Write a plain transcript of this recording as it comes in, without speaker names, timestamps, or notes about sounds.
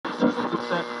If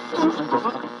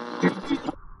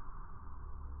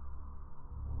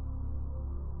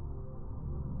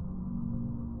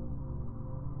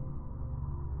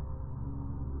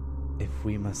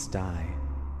we must die,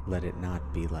 let it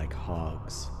not be like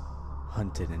hogs,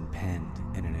 hunted and penned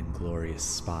in an inglorious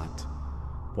spot,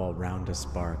 while round us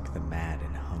bark the mad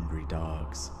and hungry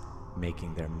dogs,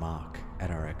 making their mock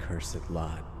at our accursed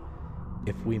lot.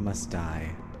 If we must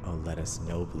die, oh let us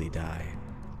nobly die,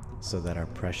 so that our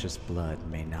precious blood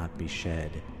may not be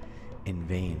shed. In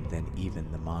vain then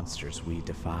even the monsters we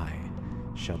defy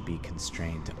shall be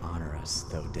constrained to honor us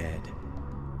though dead.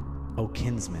 O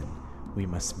kinsmen, we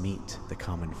must meet the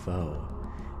common foe,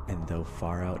 and though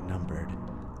far outnumbered,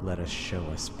 let us show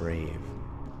us brave,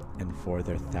 and for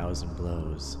their 1,000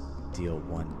 blows deal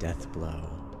one death blow.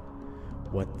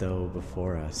 What though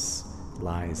before us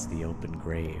lies the open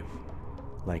grave?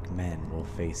 Like men we'll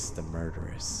face the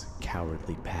murderous,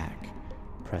 cowardly pack,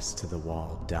 pressed to the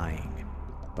wall, dying,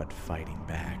 but fighting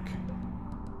back.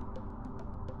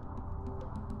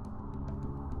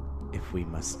 If we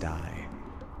must die,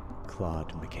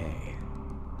 Claude McKay.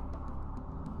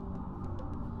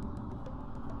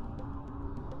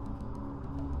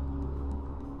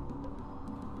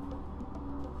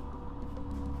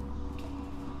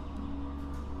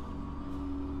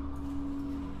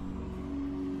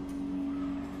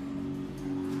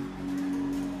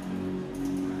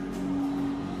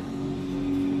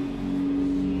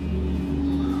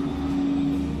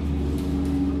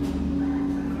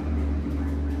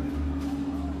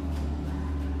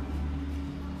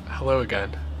 Hello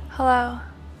again. Hello.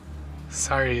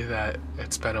 Sorry that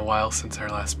it's been a while since our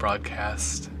last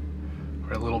broadcast.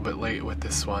 We're a little bit late with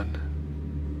this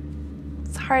one.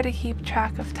 It's hard to keep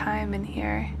track of time in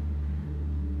here.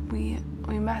 We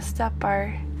messed up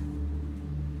our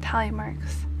tally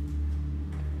marks.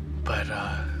 But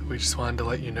we just wanted to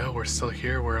let you know we're still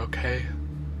here, we're okay.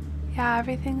 Yeah,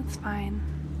 everything's fine.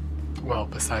 Well,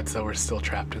 besides that, we're still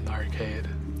trapped in the arcade.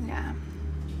 Yeah.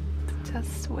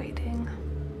 Just waiting.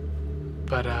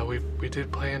 But we did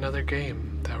play another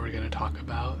game that we're going to talk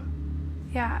about.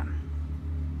 Yeah.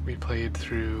 We played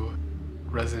through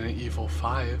Resident Evil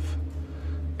 5,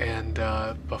 and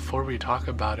before we talk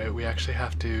about it, we actually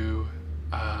have to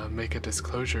make a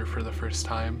disclosure for the first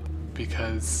time,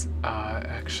 because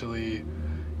actually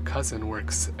cousin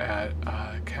works at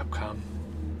Capcom.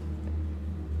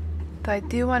 Though I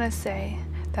do want to say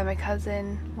that my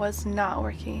cousin was not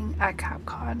working at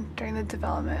Capcom during the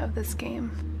development of this game.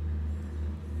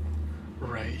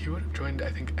 Right, he would have joined,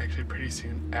 I think, actually pretty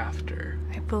soon after.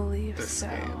 I believe this so.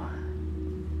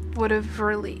 Game. Would have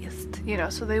released,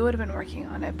 so they would have been working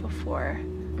on it before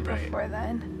Right.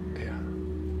 then.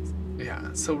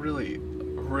 Yeah, so really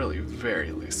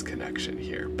very loose connection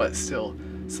here, but still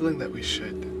something that we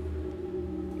should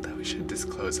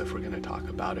disclose if we're going to talk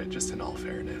about it, just in all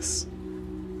fairness.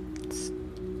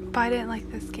 But I didn't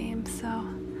like this game, so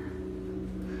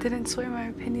didn't sway my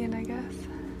opinion, I guess.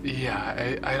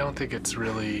 Yeah, I don't think it's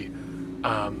really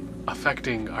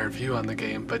affecting our view on the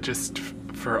game, but just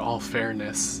for all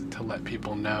fairness, to let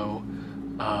people know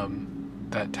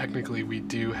that technically we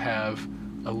do have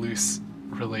a loose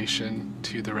relation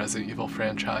to the Resident Evil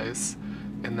franchise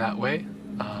in that way.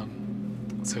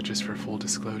 So just for full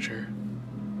disclosure.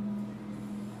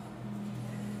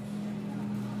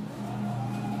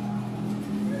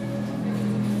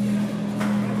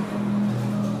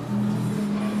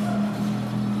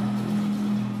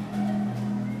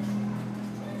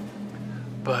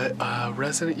 But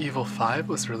Resident Evil 5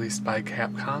 was released by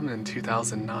Capcom in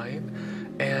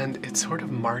 2009, and it sort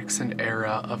of marks an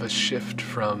era of a shift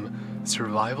from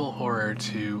survival horror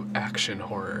to action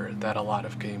horror that a lot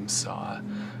of games saw,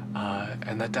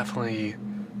 and that definitely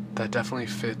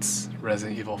fits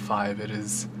Resident Evil 5. It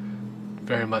is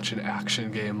very much an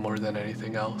action game more than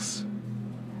anything else.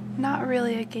 Not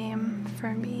really a game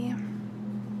for me.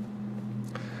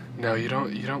 No, you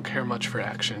don't care much for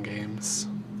action games.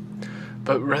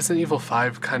 But Resident Evil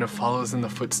 5 kind of follows in the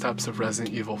footsteps of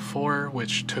Resident Evil 4,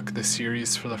 which took the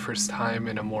series for the first time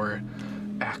in a more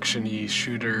action-y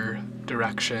shooter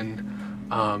direction,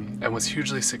 and was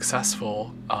hugely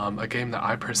successful, a game that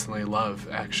I personally love,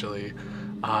 actually.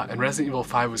 And Resident Evil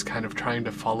 5 was kind of trying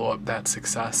to follow up that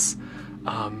success,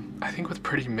 I think with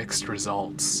pretty mixed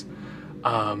results.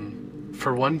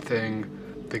 For one thing,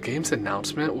 the game's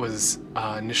announcement was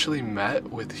initially met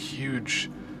with huge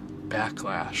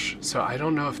backlash. So I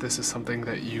don't know if this is something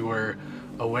that you were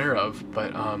aware of,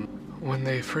 but when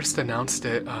they first announced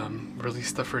it,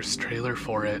 released the first trailer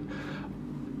for it,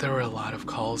 there were a lot of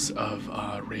calls of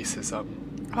racism.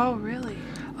 Oh, really?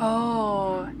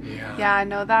 Oh. Yeah. Yeah,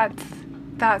 no,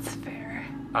 that's fair.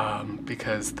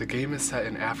 because the game is set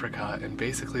in Africa, and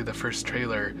basically the first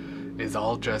trailer is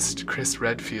all just Chris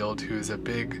Redfield, who is a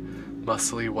big,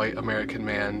 muscly white American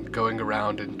man going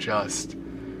around and just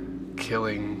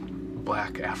killing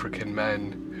black African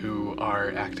men who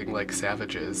are acting like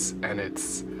savages. And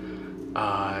it's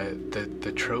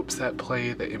the tropes that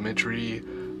play, the imagery,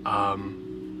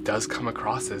 does come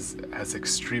across as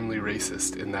extremely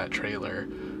racist in that trailer,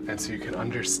 and so you can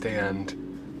understand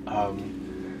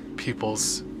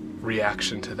people's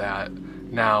reaction to that.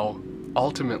 Now,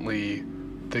 ultimately,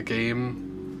 the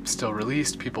game still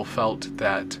released. People felt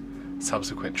that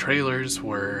subsequent trailers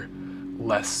were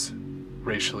less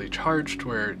racially charged,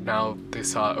 where now they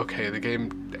saw, okay, the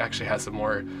game actually has a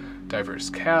more diverse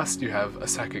cast. You have a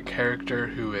second character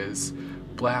who is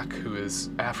black, who is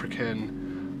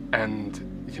African, and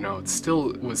it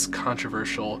still was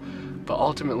controversial, but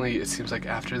ultimately it seems like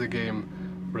after the game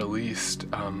released,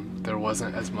 there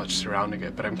wasn't as much surrounding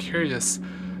it. But I'm curious,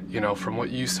 from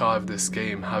what you saw of this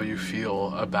game, how you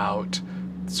feel about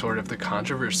sort of the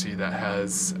controversy that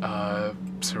has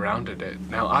surrounded it.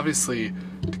 Now, obviously,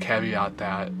 to caveat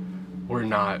that, we're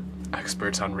not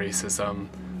experts on racism,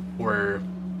 we're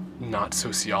not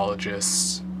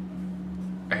sociologists,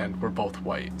 and we're both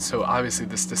white. So obviously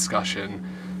this discussion,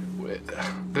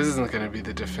 this isn't going to be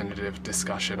the definitive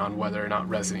discussion on whether or not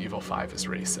Resident Evil 5 is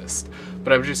racist.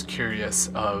 But I'm just curious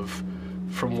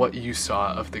from what you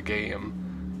saw of the game,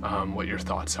 what your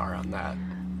thoughts are on that.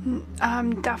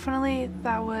 Definitely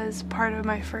that was part of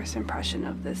my first impression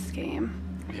of this game.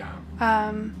 Yeah.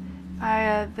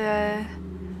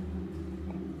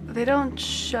 They don't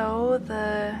show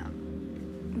the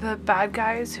bad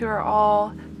guys who are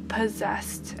all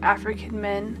possessed African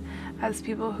men as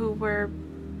people who were,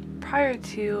 prior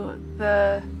to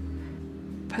the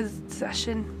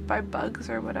possession by bugs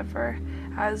or whatever,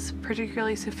 as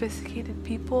particularly sophisticated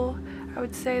people. I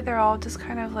would say they're all just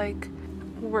kind of like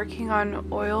working on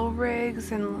oil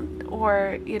rigs,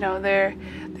 or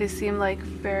they seem like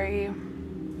very,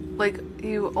 like,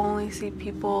 you only see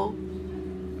people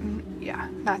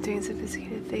not doing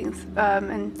sophisticated things,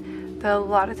 and a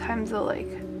lot of times they'll like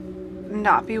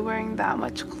not be wearing that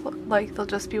much like they'll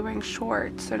just be wearing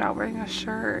shorts. They're not wearing a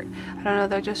shirt. I don't know,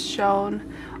 they're just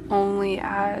shown only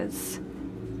as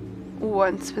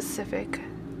one specific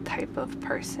type of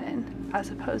person, as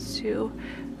opposed to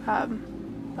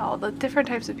all the different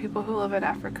types of people who live in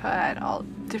Africa at all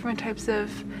different types of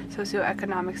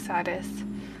socioeconomic status,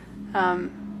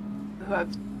 who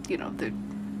have, there's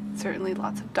certainly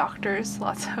lots of doctors,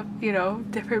 lots of,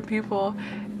 different people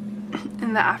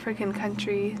in the African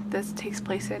country this takes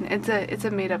place in. It's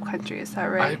a made-up country, is that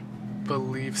right? I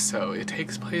believe so. It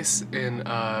takes place in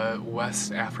a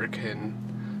West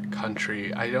African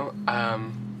country. I don't,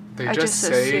 they I just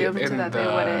say assumed in that they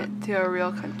wouldn't do a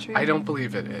real country. I don't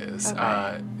believe it is.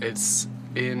 Okay. It's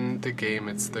in the game,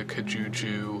 it's the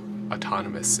Kajuju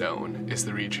Autonomous Zone is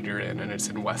the region you're in, and it's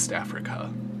in West Africa.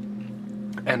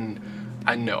 And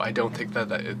I don't think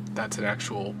that's an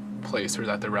actual place, or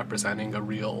that they're representing a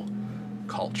real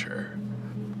culture.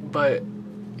 But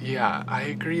yeah, I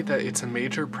agree that it's a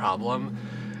major problem,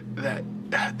 that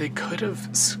they could have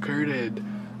skirted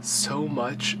so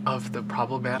much of the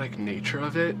problematic nature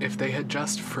of it if they had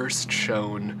just first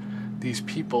shown these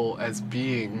people as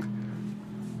being,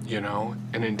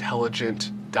 an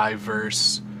intelligent,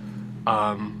 diverse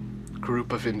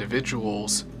group of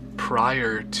individuals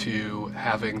prior to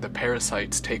having the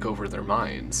parasites take over their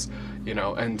minds,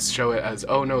 and show it as,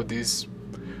 oh no, this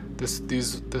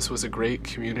was a great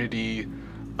community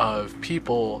of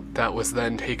people that was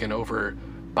then taken over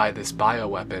by this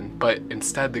bioweapon. But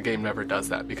instead the game never does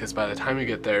that, because by the time you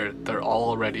get there, they're all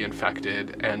already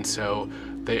infected, and so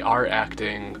they are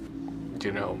acting,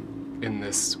 in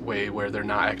this way where they're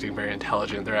not acting very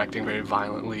intelligent, they're acting very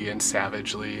violently and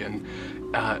savagely, and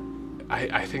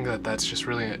I think that's just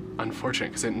really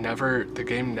unfortunate, because the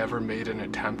game never made an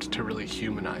attempt to really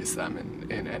humanize them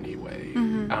in any way.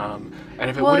 Mm-hmm. And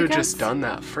if it would have just done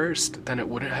that first, then it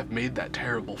wouldn't have made that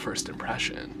terrible first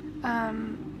impression.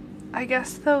 I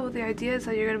guess, though, the idea is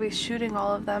that you're going to be shooting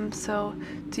all of them, so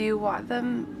do you want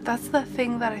them? That's the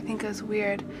thing that I think is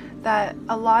weird, that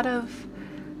a lot of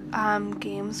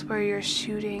games where you're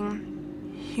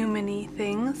shooting human-y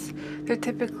things, they're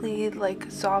typically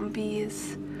like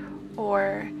zombies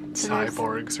or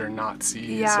cyborgs or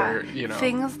Nazis, or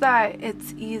things that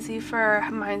it's easy for our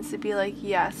minds to be like,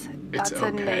 yes, that's okay.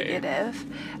 A negative,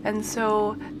 and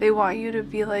so they want you to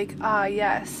be like,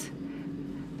 yes,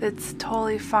 it's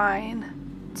totally fine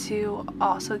to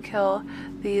also kill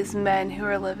these men who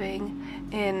are living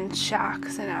in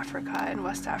shacks in Africa, in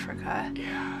West Africa.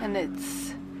 Yeah. And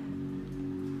it's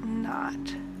not.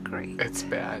 great. It's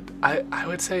bad. I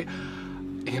would say,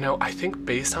 I think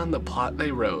based on the plot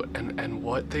they wrote and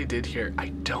what they did here, I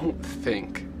don't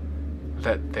think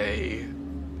that they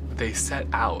set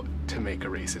out to make a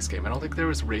racist game. I don't think there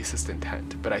was racist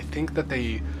intent, but I think that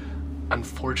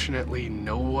unfortunately,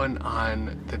 no one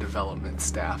on the development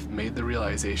staff made the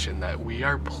realization that we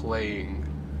are playing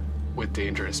with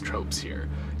dangerous tropes here.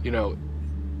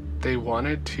 They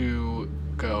wanted to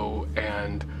go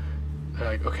and they're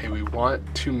like, okay, we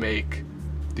want to make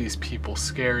these people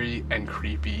scary and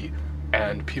creepy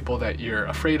and people that you're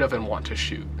afraid of and want to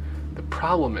shoot. The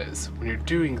problem is, when you're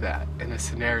doing that in a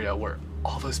scenario where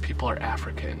all those people are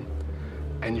African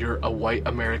and you're a white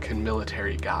American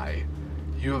military guy,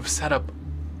 you have set up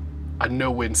a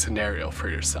no-win scenario for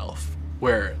yourself,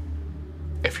 where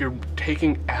if you're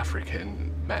taking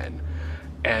African men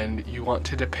and you want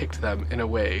to depict them in a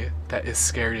way that is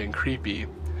scary and creepy,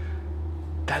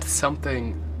 that's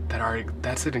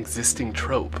an existing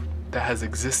trope that has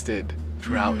existed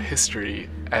throughout history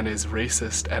and is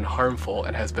racist and harmful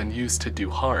and has been used to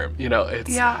do harm.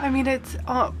 It's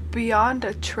beyond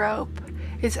a trope.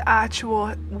 It's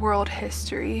actual world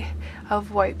history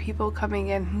of white people coming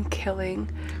in and killing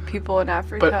people in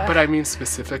Africa. But I mean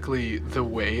specifically the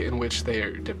way in which they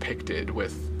are depicted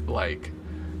with, like,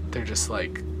 they're just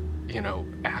like,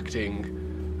 acting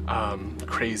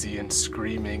crazy and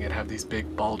screaming and have these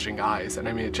big bulging eyes. And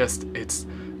I mean,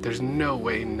 there's no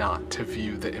way not to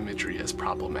view the imagery as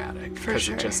problematic, because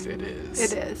sure. it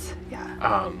is. It is,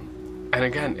 yeah. And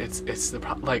again,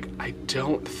 I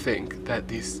don't think that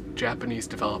these Japanese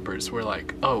developers were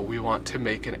like, oh, we want to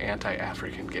make an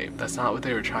anti-African game. That's not what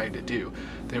they were trying to do.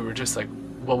 They were just like,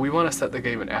 well, we want to set the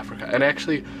game in Africa. And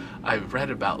actually, I've read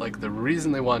about, like, the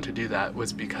reason they wanted to do that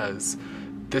was because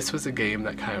this was a game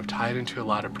that kind of tied into a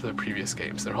lot of the previous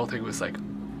games. Their whole thing was like,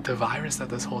 the virus that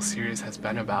this whole series has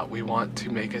been about, we want to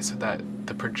make it so that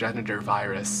the progenitor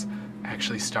virus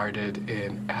actually started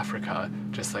in Africa,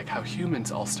 just like how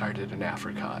humans all started in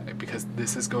Africa, because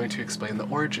this is going to explain the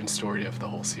origin story of the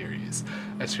whole series.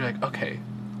 And so you're like, okay,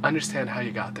 understand how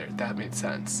you got there. That made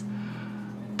sense.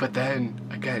 But then,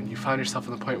 again, you find yourself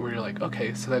at the point where you're like,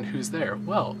 okay, so then who's there?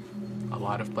 Well, a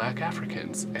lot of black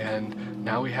Africans, and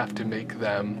now we have to make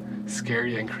them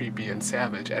scary and creepy and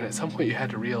savage. And at some point you had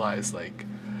to realize, like,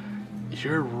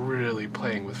 you're really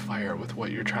playing with fire with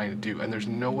what you're trying to do, and there's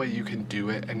no way you can do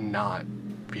it and not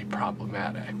be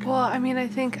problematic. Well, I mean, I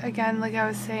think, again, like I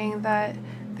was saying, that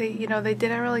they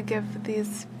didn't really give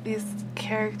these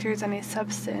characters any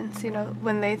substance.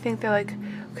 When they think, they're like,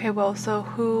 okay, well, so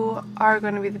who are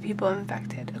going to be the people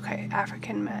infected? Okay,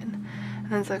 African men. And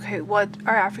then it's like, okay, what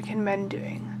are African men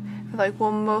doing? They're like,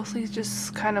 well, mostly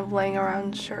just kind of laying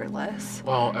around shirtless.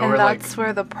 Well, and that's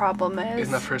where the problem is.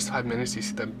 In the first 5 minutes, you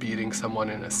see them beating someone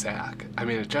in a sack. I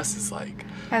mean, it just is like...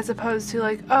 As opposed to,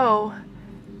 like, oh,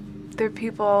 they're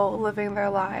people living their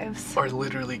lives. Or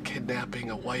literally kidnapping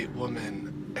a white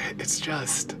woman. It's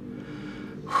just...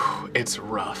 It's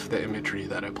rough, the imagery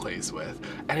that it plays with.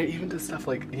 And it even does stuff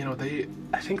like,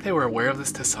 I think they were aware of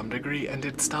this to some degree and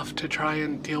did stuff to try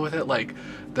and deal with it. Like,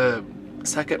 the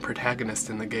second protagonist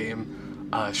in the game,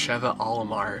 Sheva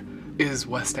Alomar, is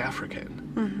West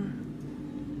African.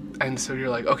 Mm-hmm. And so you're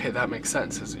like, okay, that makes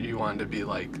sense. As you wanted to be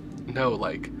like, no,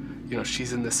 like,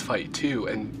 she's in this fight too.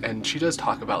 And she does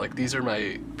talk about, like, these are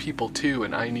my people too,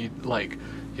 and I need, like,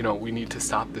 we need to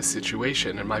stop this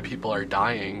situation, and my people are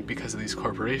dying because of these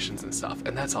corporations and stuff,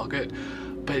 and that's all good.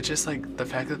 But it's just, like, the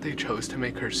fact that they chose to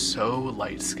make her so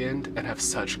light-skinned and have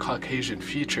such Caucasian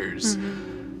features,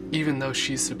 even though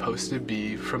she's supposed to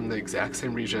be from the exact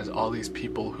same region as all these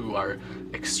people who are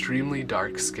extremely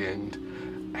dark-skinned,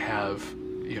 have,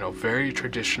 very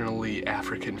traditionally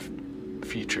African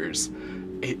features,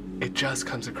 it just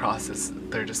comes across as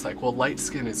they're just like, well, light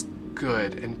skin is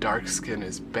good and dark skin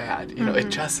is bad. It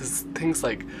just is things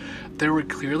like, there were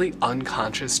clearly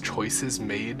unconscious choices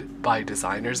made by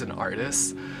designers and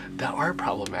artists that are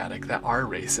problematic, that are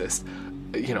racist.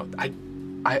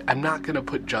 I'm not going to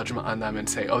put judgment on them and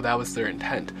say, oh, that was their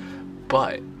intent,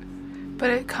 but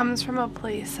it comes from a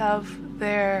place of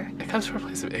It comes from a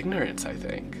place of ignorance, I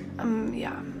think.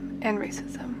 Yeah, and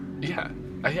racism. Yeah.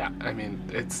 I mean,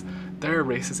 there are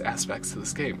racist aspects to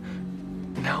this game.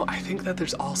 Now, I think that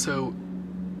there's also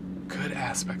good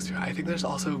aspects to it. I think there's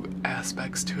also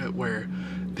aspects to it where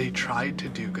they tried to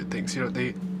do good things.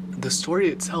 The story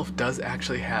itself does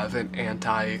actually have an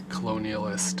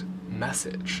anti-colonialist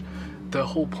message. The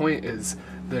whole point is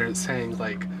they're saying,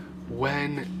 like,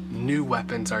 when new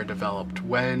weapons are developed,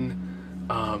 when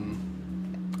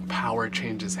power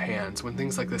changes hands, when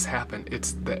things like this happen,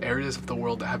 it's the areas of the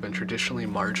world that have been traditionally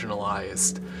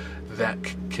marginalized that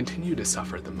continue to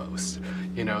suffer the most.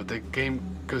 You know, the game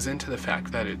goes into the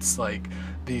fact that it's like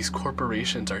these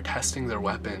corporations are testing their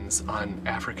weapons on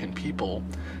African people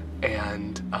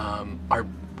and are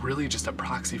really just a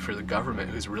proxy for the government,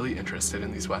 who's really interested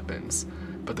in these weapons.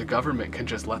 But the government can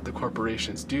just let the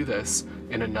corporations do this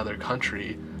in another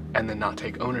country and then not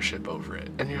take ownership over it.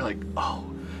 And you're like, oh,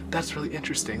 that's really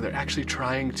interesting. They're actually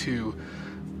trying to,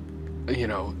 you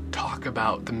know, talk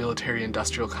about the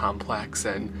military-industrial complex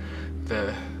and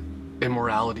the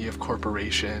immorality of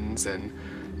corporations and,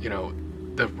 you know,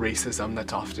 the racism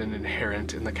that's often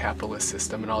inherent in the capitalist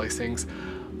system and all these things.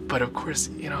 But of course,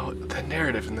 you know, the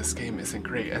narrative in this game isn't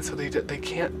great, and so they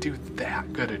can't do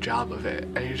that good a job of it.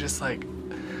 And you're just like,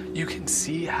 you can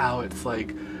see how it's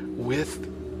like,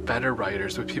 with better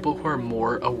writers, with people who are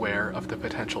more aware of the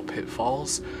potential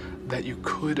pitfalls, that you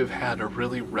could have had a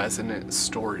really resonant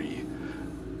story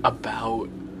about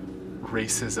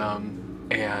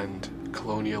racism and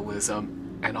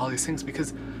colonialism and all these things,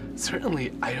 because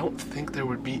certainly I don't think there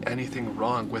would be anything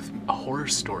wrong with a horror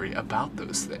story about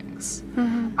those things.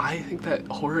 I think that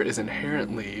horror is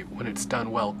inherently, when it's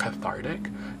done well, cathartic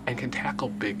and can tackle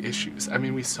big issues. I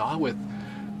mean, we saw with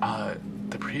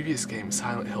the previous game,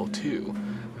 Silent Hill 2,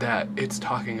 that it's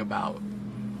talking about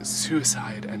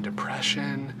suicide and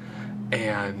depression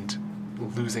and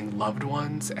losing loved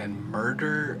ones and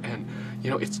murder, and you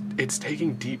know, it's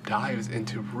taking deep dives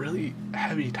into really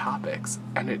heavy topics,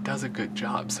 and it does a good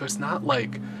job. So it's not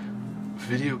like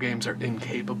video games are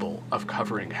incapable of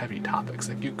covering heavy topics.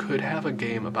 Like, you could have a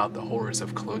game about the horrors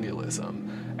of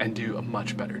colonialism and do a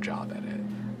much better job at it.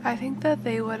 I think that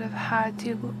they would have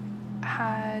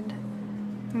had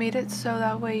made it so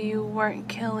that way you weren't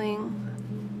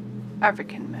killing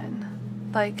African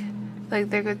men. Like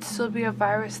there could still be a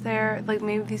virus there. Like,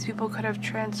 maybe these people could have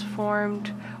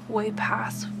transformed way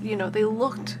past, you know, they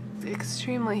looked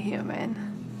extremely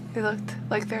human. They looked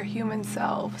like their human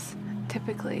selves,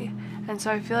 typically. And so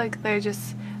I feel like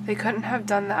they couldn't have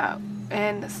done that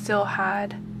and still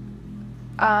had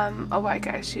a white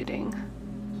guy shooting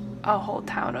a whole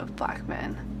town of black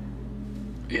men.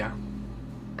 Yeah.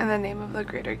 In the name of the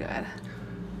greater good.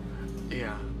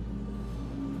 Yeah.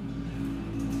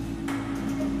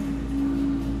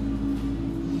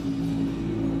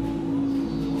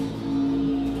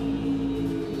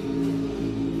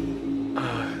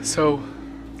 So,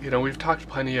 you know, we've talked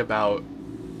plenty about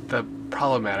the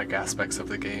problematic aspects of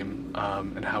the game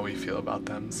and how we feel about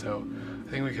them. So I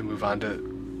think we can move on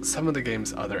to some of the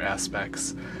game's other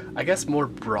aspects. I guess more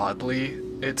broadly,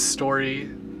 its story.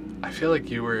 I feel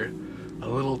like you were a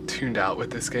little tuned out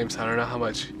with this game, so I don't know how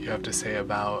much you have to say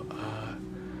about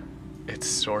its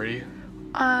story.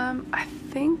 I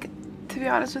think, to be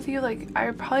honest with you, like,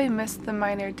 I probably missed the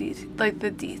minor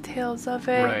the details of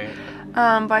it. Right.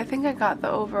 But I think I got the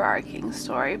overarching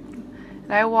story,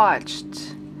 and I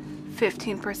watched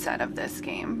 15% of this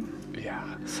game. Yeah.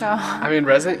 So. I mean,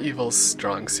 Resident Evil's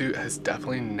strong suit has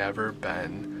definitely never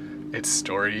been its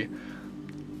story.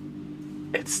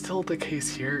 It's still the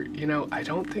case here. You know, I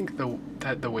don't think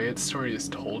that the way its story is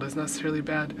told is necessarily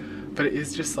bad, but it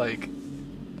is just like,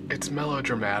 it's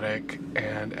melodramatic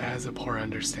and has a poor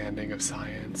understanding of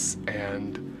science,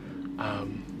 and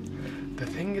the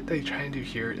thing that they try and do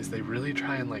here is they really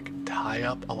try and like tie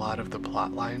up a lot of the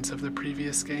plot lines of the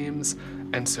previous games,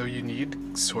 and so you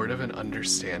need sort of an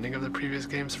understanding of the previous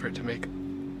games for it to make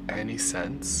any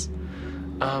sense,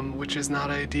 which is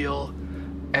not ideal.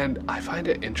 And I find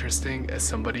it interesting as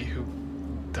somebody who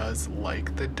does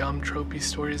like the dumb tropey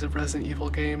stories of Resident Evil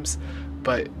games,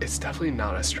 but it's definitely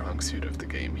not a strong suit of the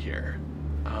game here.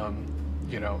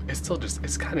 You know, it's still just,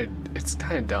 it's kind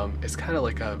of dumb. It's kind of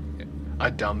like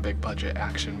a dumb big budget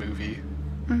action movie.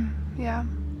 Yeah.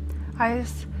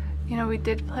 We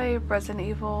did play Resident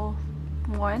Evil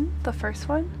 1, the first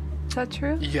one. Is that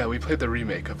true? Yeah, we played the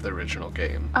remake of the original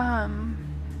game.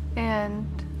 And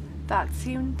that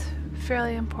seemed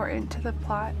fairly important to the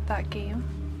plot, that game.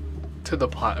 To the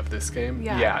plot of this game?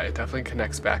 Yeah. It definitely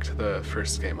connects back to the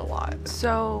first game a lot.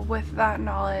 So with that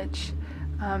knowledge,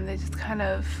 they just kind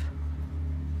of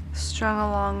strung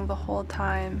along the whole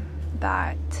time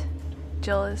that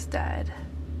Jill is dead.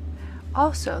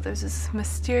 Also, there's this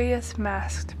mysterious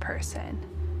masked person.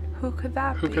 Who could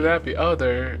that be? Who could that be? Oh,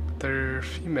 they're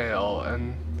female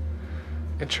and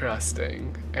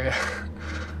interesting.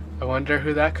 I wonder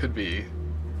who that could be.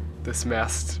 This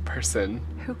masked person.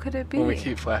 Who could it be? When we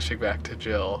keep flashing back to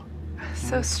Jill.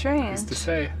 So strange. Who's to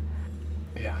say?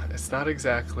 Yeah, it's not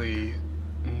exactly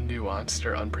nuanced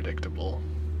or unpredictable.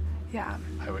 Yeah.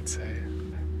 I would say.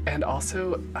 And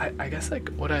also, I guess like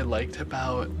what I liked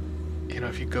about,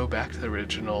 if you go back to the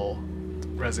original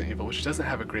Resident Evil, which doesn't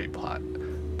have a great plot.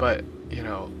 But, you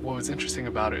know, what was interesting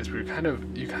about it is you kind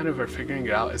of are figuring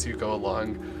it out as you go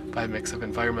along by a mix of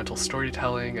environmental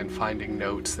storytelling and finding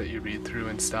notes that you read through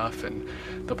and stuff, and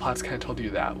the plot's kind of told you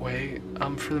that way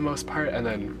for the most part, and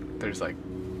then there's like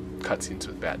cutscenes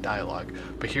with bad dialogue.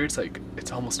 But here it's like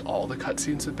it's almost all the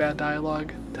cutscenes with bad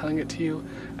dialogue telling it to you.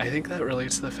 I think that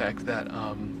relates to the fact that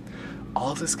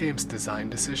all of this game's design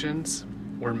decisions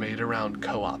were made around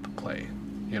co-op play.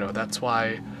 You know, that's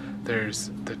why there's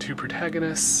the two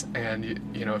protagonists, and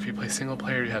you know, if you play single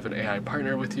player, you have an AI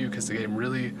partner with you, because the game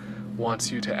really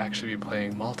wants you to actually be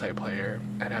playing multiplayer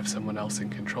and have someone else in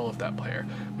control of that player,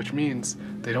 which means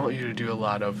they don't want you to do a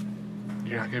lot of,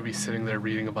 you're not going to be sitting there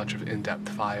reading a bunch of in-depth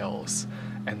files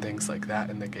and things like that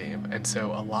in the game. And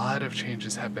so a lot of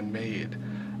changes have been made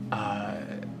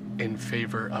in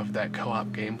favor of that co-op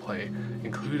gameplay,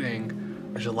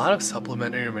 including there's a lot of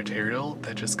supplementary material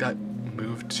that just got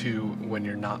moved to when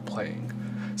you're not playing.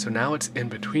 So now it's in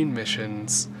between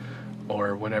missions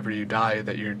or whenever you die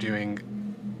that you're doing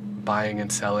buying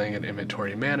and selling and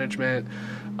inventory management.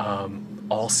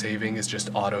 All saving is just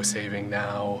auto saving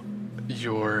now.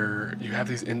 You have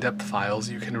these in-depth files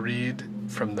you can read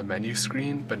from the menu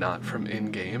screen but not from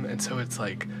in-game, and so it's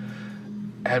like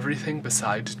everything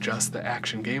besides just the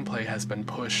action gameplay has been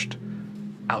pushed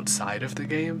outside of the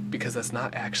game, because that's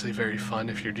not actually very fun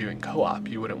if you're doing co-op.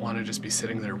 You wouldn't want to just be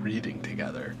sitting there reading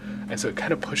together. And so it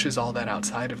kind of pushes all that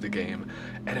outside of the game,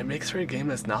 and it makes for a game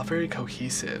that's not very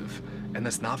cohesive and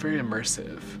that's not very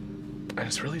immersive. And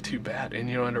it's really too bad. And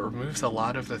you know, and it removes a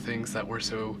lot of the things that were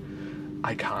so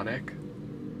iconic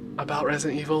about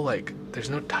Resident Evil. Like, there's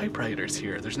no typewriters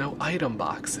here, there's no item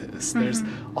boxes, there's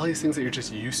all these things that you're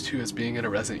just used to as being in a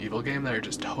Resident Evil game that are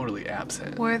just totally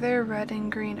absent. Were there red and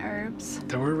green herbs?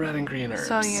 There were red and green herbs.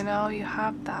 So, you know, you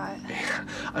have that. Yeah.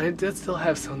 I mean, it did still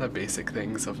have some of the basic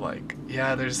things of like,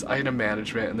 yeah, there's item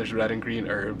management and there's red and green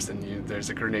herbs and there's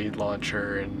a grenade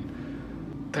launcher and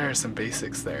there are some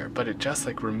basics there, but it just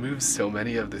like removes so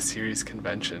many of the series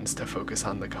conventions to focus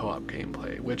on the co-op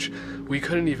gameplay, which we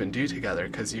couldn't even do together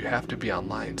because you have to be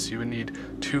online. So you would need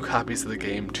 2 copies of the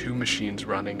game, 2 machines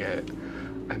running it,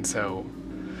 and so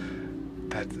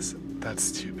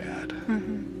that's too bad.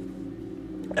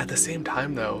 At the same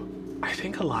time, though, I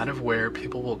think a lot of where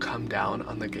people will come down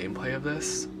on the gameplay of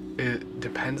this, it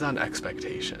depends on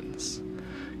expectations.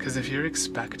 Because if you're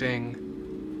expecting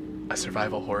a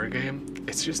survival horror game,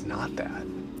 it's just not that.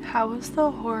 How was the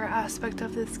horror aspect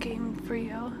of this game for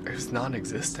you? It was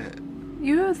non-existent.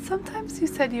 Sometimes you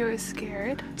said you were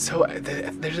scared. So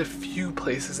there's a few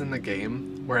places in the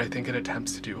game where I think it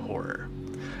attempts to do horror.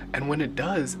 And when it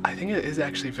does, I think it is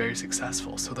actually very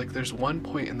successful. So like there's one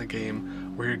point in the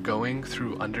game where you're going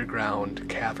through underground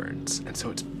caverns, and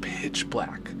so it's pitch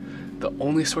black. The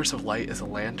only source of light is a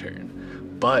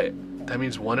lantern, but that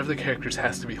means one of the characters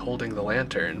has to be holding the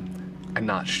lantern and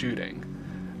not shooting.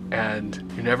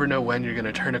 And you never know when you're going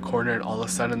to turn a corner and all of a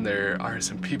sudden there are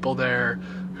some people there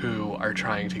who are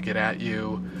trying to get at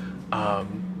you.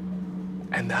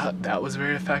 And that was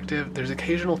very effective. There's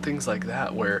occasional things like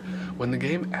that where when the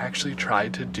game actually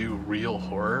tried to do real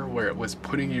horror, where it was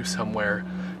putting you somewhere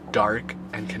dark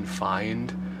and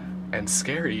confined and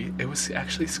scary, it was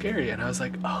actually scary. And I was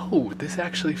like, oh, this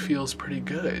actually feels pretty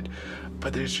good.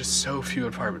 But there's just so few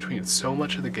and far between. So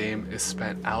much of the game is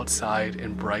spent outside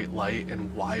in bright light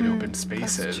and wide open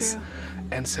spaces. That's true.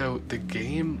 And so the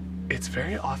game, it's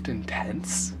very often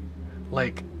tense.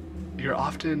 Like, you're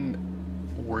often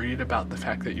worried about the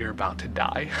fact that you're about to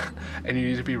die and you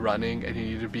need to be running and you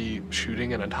need to be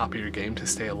shooting and on top of your game to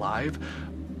stay alive.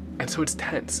 And so it's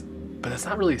tense, but that's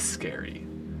not really scary.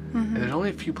 And there's only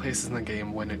a few places in the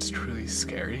game when it's truly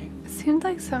scary. It seemed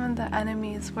like some of the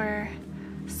enemies were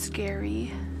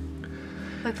scary.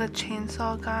 Like the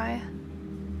chainsaw guy.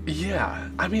 Yeah,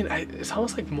 I mean, it's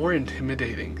almost like more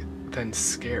intimidating than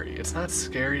scary. It's not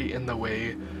scary in the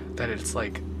way that it's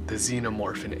like the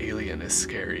xenomorph in Alien is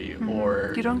scary,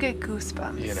 or you don't get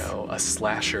goosebumps. You know, a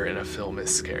slasher in a film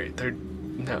is scary.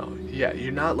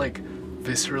 You're not like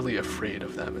viscerally afraid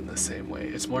of them in the same way.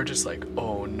 It's more just like,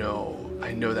 oh no,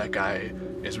 I know that guy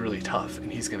is really tough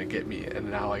and he's gonna get me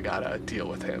and now I gotta deal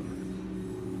with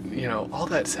him. You know, all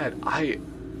that said, I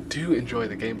do enjoy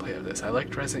the gameplay of this. I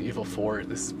liked Resident Evil 4.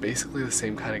 This is basically the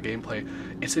same kind of gameplay.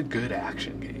 It's a good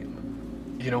action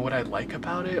game. You know, what I like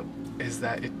about it is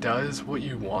that it does what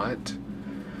you want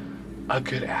a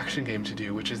good action game to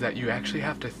do, which is that you actually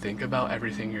have to think about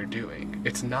everything you're doing.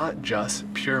 It's not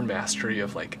just pure mastery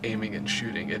of like aiming and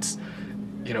shooting. It's,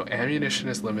 you know, ammunition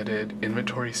is limited,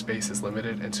 inventory space is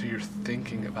limited, and so you're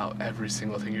thinking about every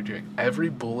single thing you're doing. Every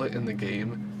bullet in the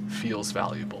game feels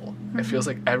valuable. It feels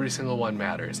like every single one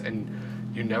matters, and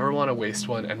you never want to waste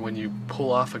one, and when you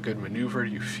pull off a good maneuver,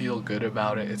 you feel good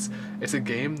about it. It's a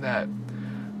game that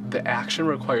the action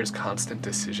requires constant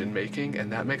decision making, and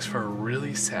that makes for a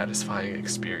really satisfying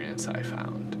experience, I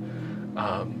found.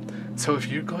 So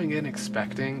if you're going in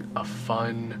expecting a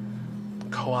fun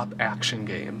co-op action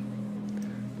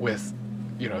game with,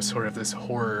 sort of this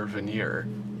horror veneer,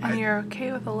 and you're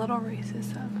okay with a little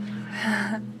racism.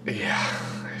 Yeah,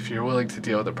 if you're willing to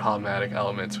deal with the problematic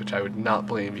elements, which I would not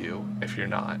blame you if you're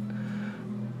not.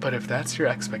 But if that's your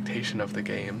expectation of the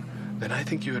game, then I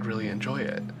think you would really enjoy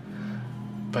it.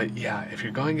 But yeah, if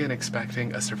you're going in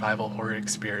expecting a survival horror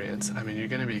experience, I mean, you're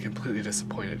going to be completely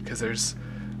disappointed, because there's,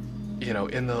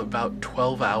 in the about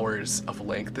 12 hours of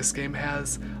length this game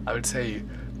has, I would say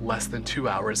less than 2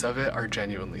 hours of it are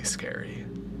genuinely scary.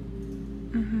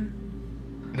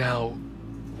 Now,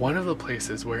 one of the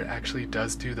places where it actually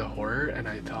does do the horror, and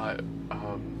I thought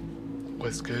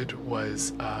was good,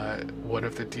 was one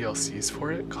of the DLCs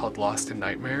for it, called Lost in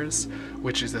Nightmares,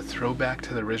 which is a throwback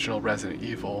to the original Resident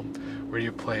Evil, where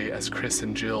you play as Chris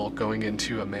and Jill going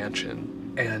into a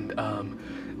mansion. And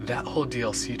that whole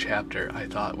DLC chapter I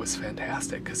thought was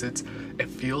fantastic, because it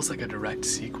feels like a direct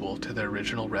sequel to the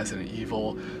original Resident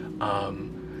Evil.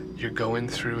 You're going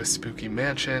through a spooky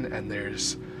mansion, and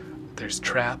there's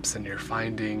traps, and you're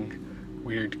finding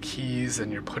weird keys,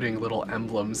 and you're putting little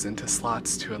emblems into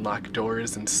slots to unlock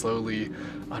doors, and slowly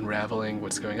unraveling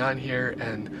what's going on here.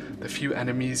 And the few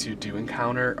enemies you do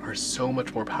encounter are so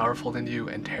much more powerful than you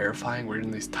and terrifying. We're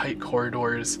in these tight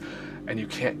corridors, and you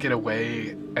can't get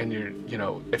away, and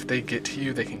if they get to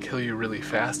you, they can kill you really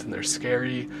fast, and they're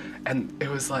scary. And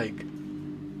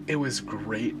it was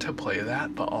great to play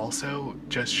that, but also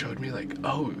just showed me like,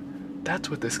 oh,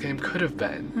 that's what this game could have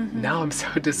been. Now I'm so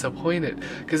disappointed,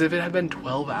 because if it had been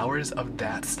 12 hours of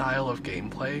that style of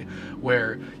gameplay,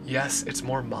 where yes, it's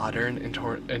more modern in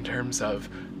terms of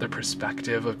the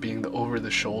perspective of being the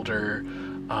over-the-shoulder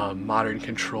modern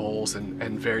controls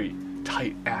and very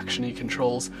tight actiony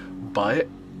controls, but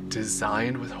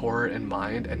designed with horror in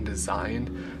mind and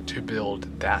designed to build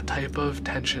that type of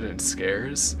tension and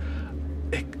scares,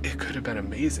 it could have been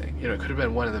amazing. It could have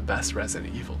been one of the best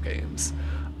Resident Evil games.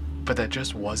 But that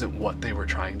just wasn't what they were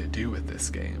trying to do with this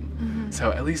game.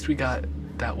 So at least we got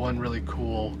that one really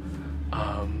cool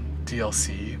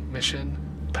DLC mission,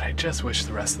 but I just wish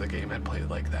the rest of the game had played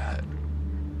like that.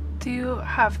 Do you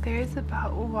have theories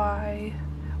about why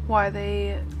were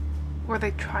they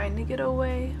trying to get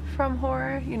away from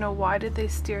horror? Why did they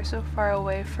steer so far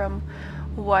away from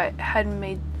what had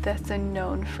made this a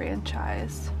known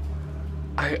franchise?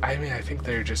 I mean, I think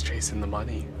they're just chasing the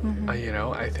money.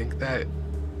 I think that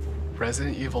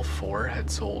Resident Evil 4 had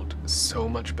sold so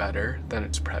much better than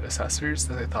its predecessors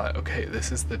that they thought, okay,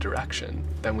 this is the direction.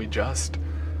 Then we just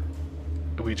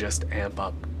amp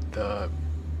up the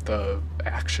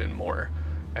action more,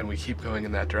 and we keep going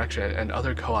in that direction. And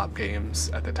other co-op games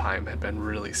at the time had been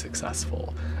really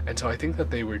successful, and so I think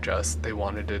that they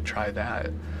wanted to try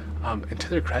that. And to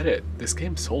their credit, this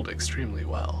game sold extremely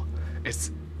well.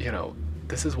 It's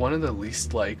this is one of the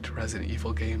least liked Resident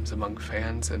Evil games among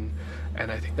fans, and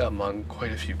I think among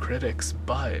quite a few critics,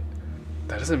 but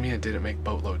that doesn't mean it didn't make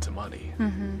boatloads of money.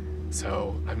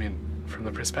 So, I mean, from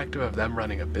the perspective of them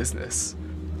running a business,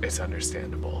 it's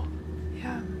understandable.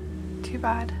 Yeah, too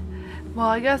bad. Well,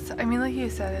 I guess, like you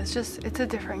said, it's a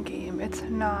different game. It's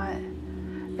not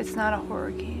a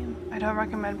horror game. I don't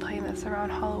recommend playing this around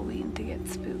Halloween to get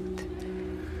spooked.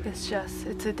 It's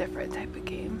a different type of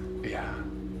game. Yeah.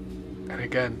 And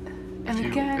again,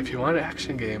 if you want an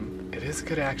action game, it is a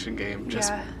good action game.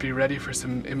 Just be ready for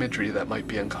some imagery that might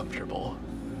be uncomfortable.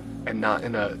 And not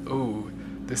in a, ooh,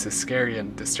 this is scary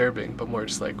and disturbing, but more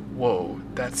just like, whoa,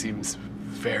 that seems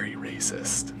very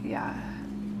racist. Yeah.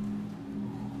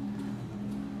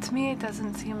 To me, it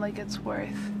doesn't seem like it's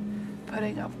worth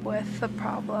putting up with the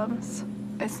problems.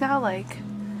 It's not like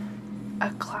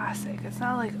a classic. It's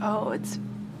not like, oh,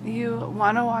 you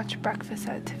want to watch Breakfast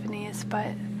at Tiffany's,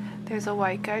 but there's a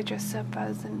white guy dressed up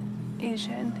as an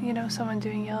Asian, someone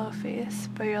doing yellow face,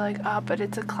 but you're like, oh, but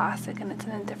it's a classic and it's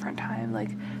in a different time.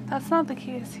 Like, that's not the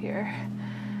case here.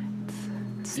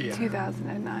 It's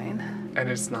 2009. And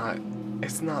it's not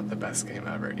the best game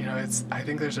ever. I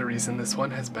think there's a reason this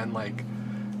one has been like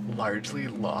largely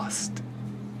lost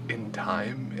in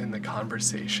time in the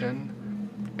conversation.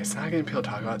 It's not getting people to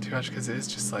talk about it too much because it is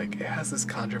just like, it has this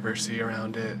controversy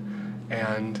around it,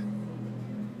 and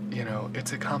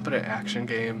it's a competent action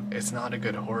game. It's not a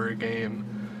good horror game.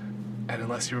 And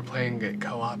unless you were playing it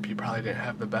co-op, you probably didn't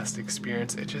have the best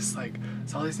experience. It just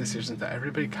it's all these decisions that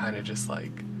everybody kind of just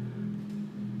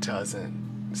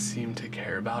doesn't seem to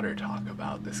care about or talk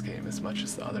about this game as much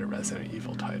as the other Resident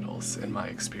Evil titles, in my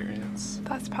experience.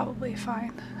 That's probably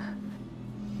fine.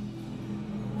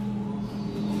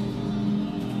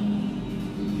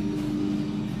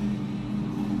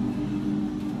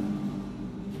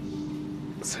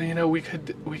 So, we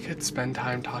could spend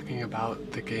time talking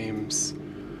about the game's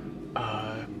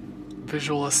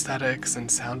visual aesthetics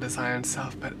and sound design and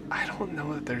stuff, but I don't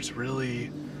know that there's really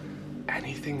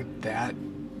anything that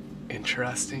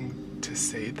interesting to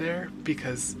say there,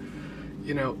 because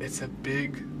it's a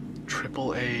big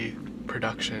AAA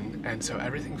production, and so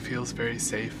everything feels very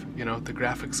safe. The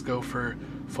graphics go for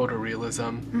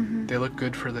photorealism. They look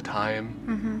good for the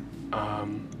time.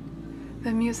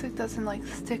 The music doesn't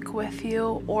stick with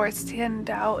you or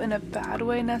stand out in a bad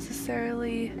way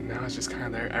necessarily. No, it's just kind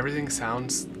of there. Everything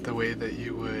sounds the way that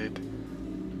you would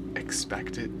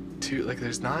expect it to.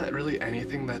 There's not really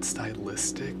anything that's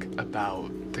stylistic about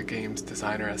the game's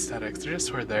design or aesthetics. They're just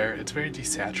sort of there. It's very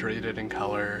desaturated in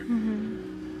color.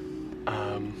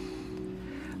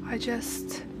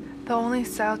 The only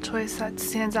style choice that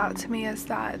stands out to me is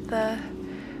that the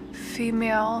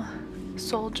female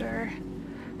soldier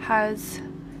has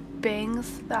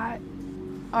bangs that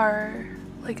are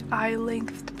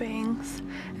eye-length bangs,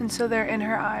 and so they're in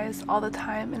her eyes all the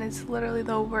time, and it's literally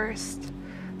the worst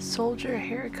soldier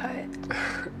haircut.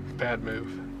 Bad move.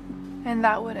 And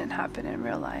that wouldn't happen in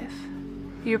real life.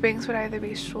 Your bangs would either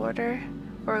be shorter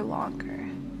or longer.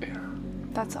 Yeah.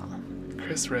 That's all.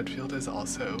 Chris Redfield is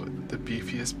also the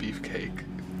beefiest beefcake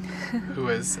who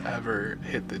has ever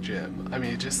hit the gym. I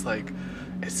mean, just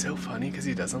it's so funny because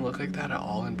he doesn't look like that at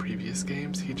all in previous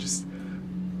games. He just,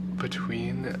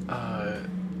 between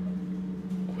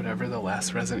whatever the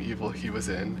last Resident Evil he was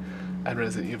in and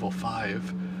Resident Evil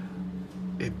 5,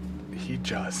 he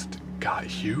just got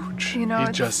huge. He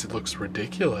just looks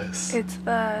ridiculous. It's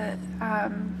the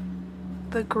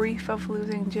grief of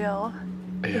losing Jill.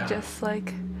 Yeah. It just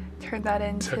turned that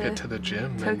into... Took it to the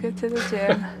gym.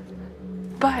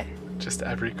 But... Just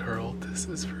every curl, this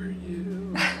is for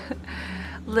you.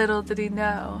 Little did he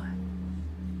know,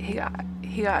 he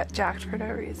got jacked for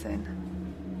no reason.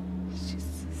 She's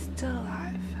still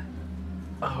alive.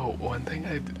 Oh, one thing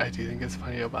I do think is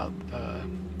funny about the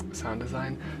sound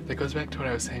design, that goes back to what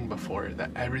I was saying before,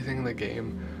 that everything in the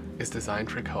game is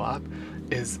designed for co-op,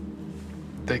 is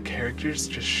the characters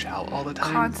just shout all the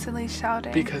time. Constantly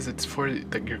shouting. Because it's for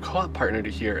your co-op partner to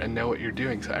hear and know what you're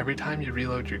doing. So every time you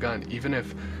reload your gun, even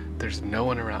if there's no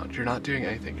one around, you're not doing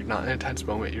anything, you're not in a tense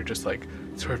moment, you're just sort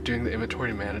of doing the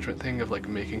inventory management thing of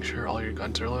making sure all your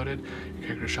guns are loaded, your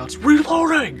character shouts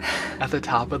 "reloading" at the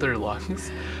top of their lungs,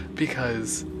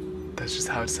 because that's just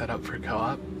how it's set up for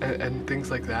co-op, and things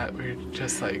like that where you're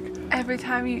just every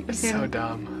time you it's so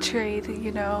dumb. Trade,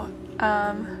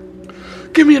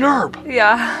 give me an herb.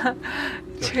 Yeah.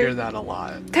 You'll hear that a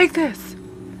lot. Take this.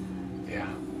 Yeah.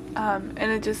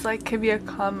 And it just can be a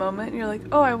calm moment, and you're like,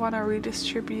 oh, I want to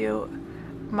redistribute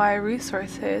my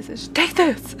resources. It's just, take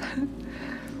this.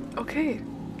 Okay,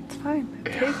 it's fine.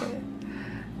 Yeah. Take it.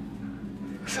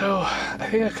 So I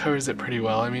think that covers it pretty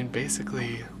well. I mean,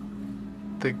 basically,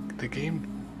 the game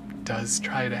does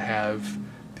try to have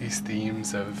these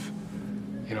themes of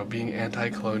being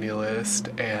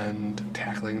anti-colonialist and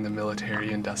tackling the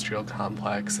military-industrial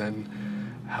complex and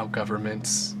how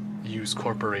governments use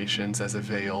corporations as a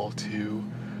veil to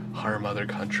harm other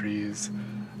countries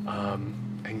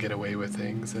and get away with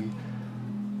things. And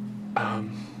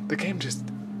the game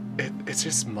it's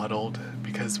just muddled,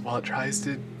 because while it tries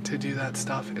to do that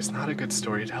stuff, it's not a good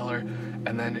storyteller,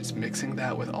 and then it's mixing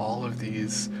that with all of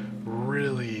these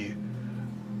really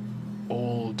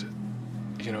old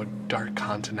dark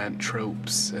continent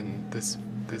tropes and this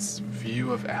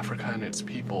view of Africa and its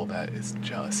people that is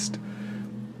just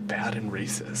bad and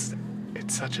racist.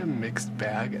 It's such a mixed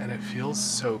bag, and it feels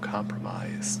so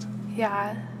compromised.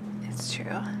 Yeah, it's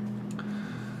true.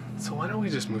 So why don't we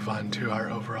just move on to our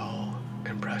overall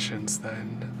impressions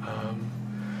then?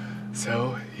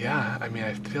 So yeah, I mean,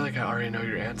 I feel like I already know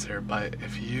your answer, but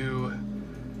if you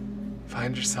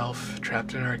find yourself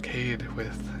trapped in an arcade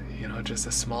with just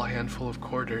a small handful of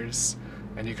quarters,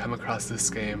 and you come across this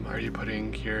game, are you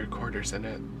putting your quarters in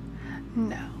it?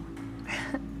 No.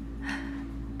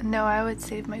 No, I would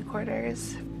save my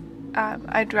quarters.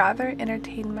 I'd rather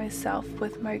entertain myself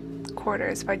with my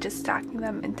quarters by just stacking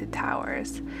them into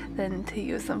towers than to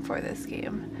use them for this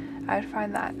game. I'd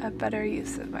find that a better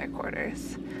use of my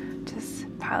quarters, just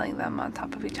piling them on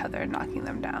top of each other and knocking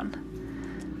them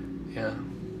down. Yeah.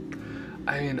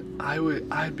 I mean,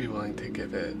 I'd be willing to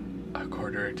give it a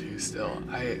quarter or two still.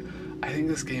 I think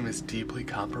this game is deeply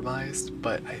compromised,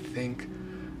 but I think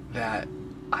that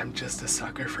I'm just a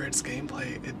sucker for its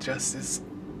gameplay. It just is.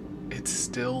 It's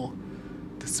still,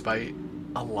 despite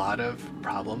a lot of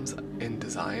problems in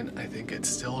design, I think it's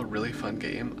still a really fun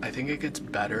game. I think it gets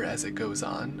better as it goes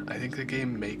on. I think the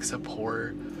game makes a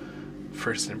poor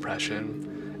first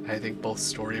impression. I think both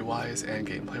story-wise and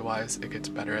gameplay-wise, it gets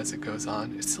better as it goes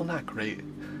on. It's still not great.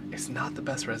 It's not the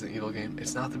best Resident Evil game.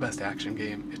 It's not the best action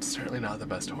game. It's certainly not the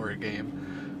best horror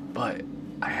game. But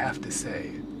I have to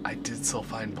say, I did still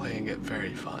find playing it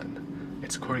very fun.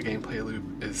 Its core gameplay loop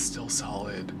is still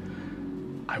solid.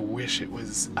 I wish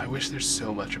there's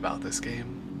so much about this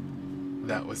game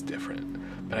that was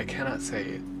different, but I cannot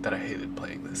say that I hated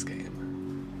playing this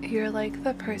game. You're like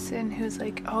the person who's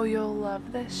like, oh, you'll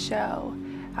love this show.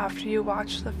 After you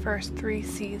watch the first 3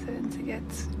 seasons,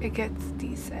 it gets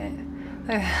decent.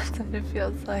 That's what it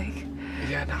feels like.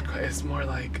 Yeah, not quite. It's more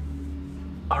like,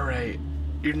 alright,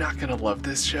 you're not gonna love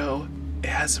this show. It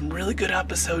has some really good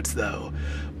episodes though,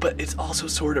 but it's also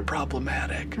sort of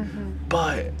problematic. Mm-hmm.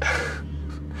 But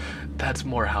that's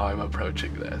more how I'm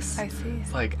approaching this. I see.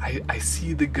 It's like, I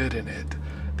see the good in it.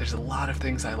 There's a lot of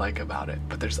things I like about it,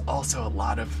 but there's also a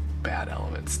lot of bad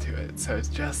elements to it. So it's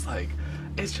just like,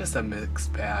 it's just a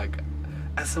mixed bag.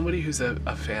 As somebody who's a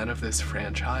fan of this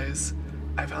franchise,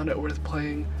 I found it worth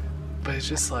playing, but it's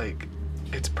just like,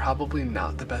 it's probably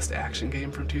not the best action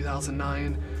game from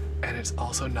 2009, and it's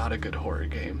also not a good horror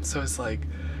game. So it's like,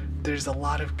 there's a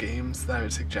lot of games that I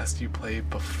would suggest you play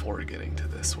before getting to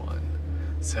this one.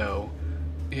 So,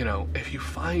 you know, if you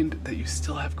find that you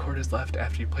still have quarters left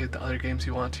after you played the other games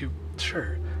you want to,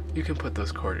 sure, you can put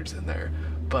those quarters in there.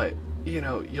 But, you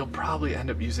know, you'll probably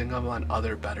end up using them on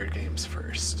other better games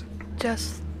first.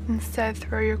 Just instead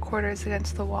throw your quarters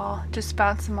against the wall. Just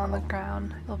bounce them on the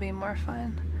ground. It'll be more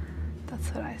fun. That's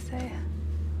what I say.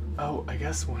 Oh, I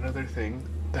guess one other thing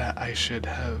that I should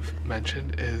have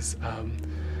mentioned is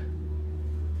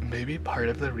maybe part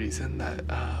of the reason that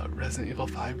Resident Evil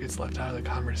 5 gets left out of the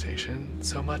conversation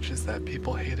so much is that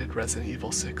people hated Resident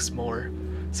Evil 6 more.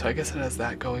 So I guess it has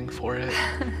that going for it.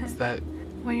 Is that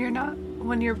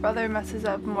when your brother messes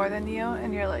up more than you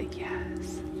and you're like,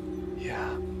 yes.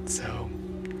 Yeah, so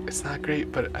it's not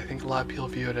great, but I think a lot of people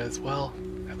view it as, well,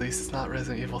 at least it's not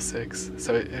Resident Evil 6.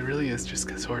 So it really is just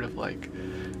sort of like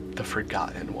the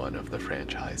forgotten one of the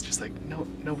franchise. Just like,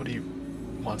 nobody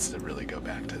wants to really go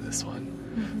back to this one.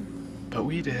 Mm-hmm. But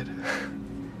we did.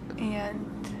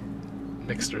 And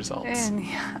mixed results. And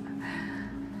yeah.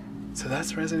 So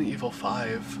that's Resident Evil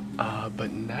 5,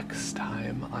 but next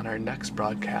time on our next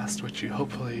broadcast, which you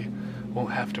hopefully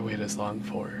won't have to wait as long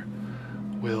for,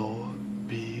 will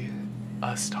be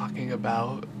us talking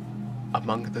about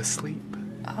Among the Sleep.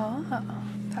 Oh,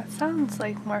 that sounds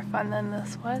like more fun than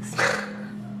this was.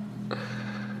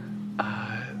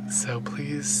 So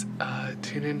please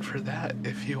tune in for that.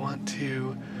 If you want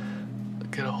to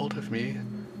get a hold of me,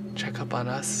 check up on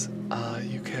us.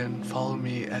 You can follow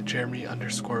me at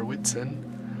Jeremy_Whitson.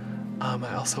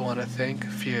 I also want to thank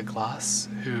Fia Glass,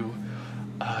 who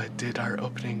did our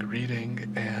opening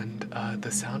reading and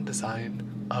the sound design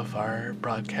of our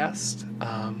broadcast.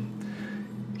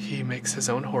 He makes his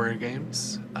own horror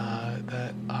games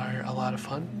that are a lot of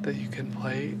fun that you can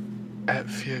play at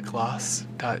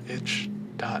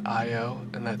fiaglass.itch.io,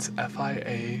 and that's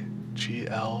FIAGLAS.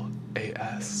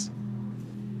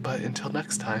 But until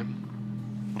next time,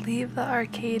 Leave the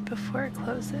arcade before it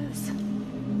closes.